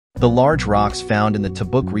The large rocks found in the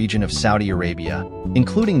Tabuk region of Saudi Arabia,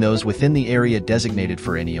 including those within the area designated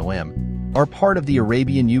for NEOM, are part of the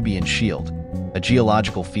Arabian-Nubian Shield, a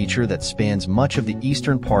geological feature that spans much of the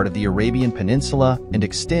eastern part of the Arabian Peninsula and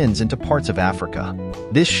extends into parts of Africa.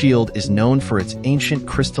 This shield is known for its ancient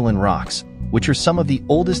crystalline rocks, which are some of the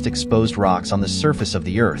oldest exposed rocks on the surface of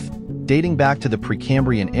the Earth, dating back to the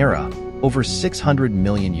Precambrian era, over 600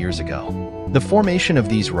 million years ago. The formation of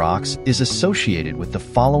these rocks is associated with the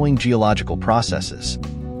following geological processes: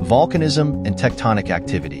 volcanism and tectonic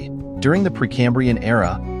activity. During the Precambrian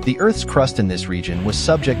era, the Earth's crust in this region was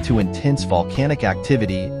subject to intense volcanic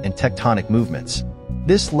activity and tectonic movements.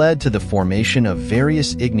 This led to the formation of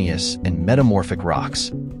various igneous and metamorphic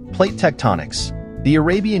rocks. Plate tectonics. The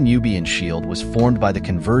Arabian-Nubian Shield was formed by the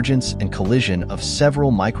convergence and collision of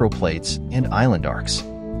several microplates and island arcs.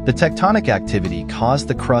 The tectonic activity caused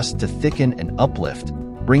the crust to thicken and uplift,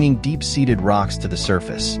 bringing deep-seated rocks to the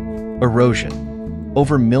surface. Erosion.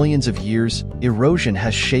 Over millions of years, erosion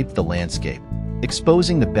has shaped the landscape,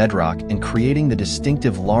 exposing the bedrock and creating the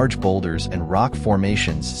distinctive large boulders and rock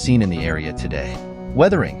formations seen in the area today.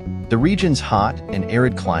 Weathering. The region's hot and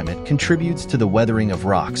arid climate contributes to the weathering of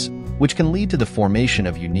rocks, which can lead to the formation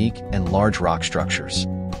of unique and large rock structures.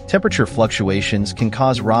 Temperature fluctuations can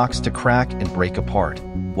cause rocks to crack and break apart,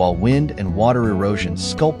 while wind and water erosion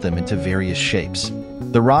sculpt them into various shapes.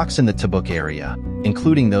 The rocks in the Tabuk area,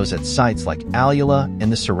 including those at sites like Alula and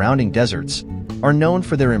the surrounding deserts, are known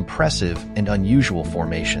for their impressive and unusual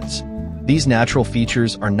formations. These natural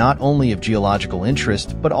features are not only of geological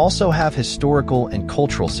interest but also have historical and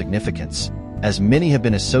cultural significance, as many have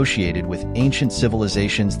been associated with ancient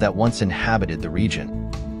civilizations that once inhabited the region.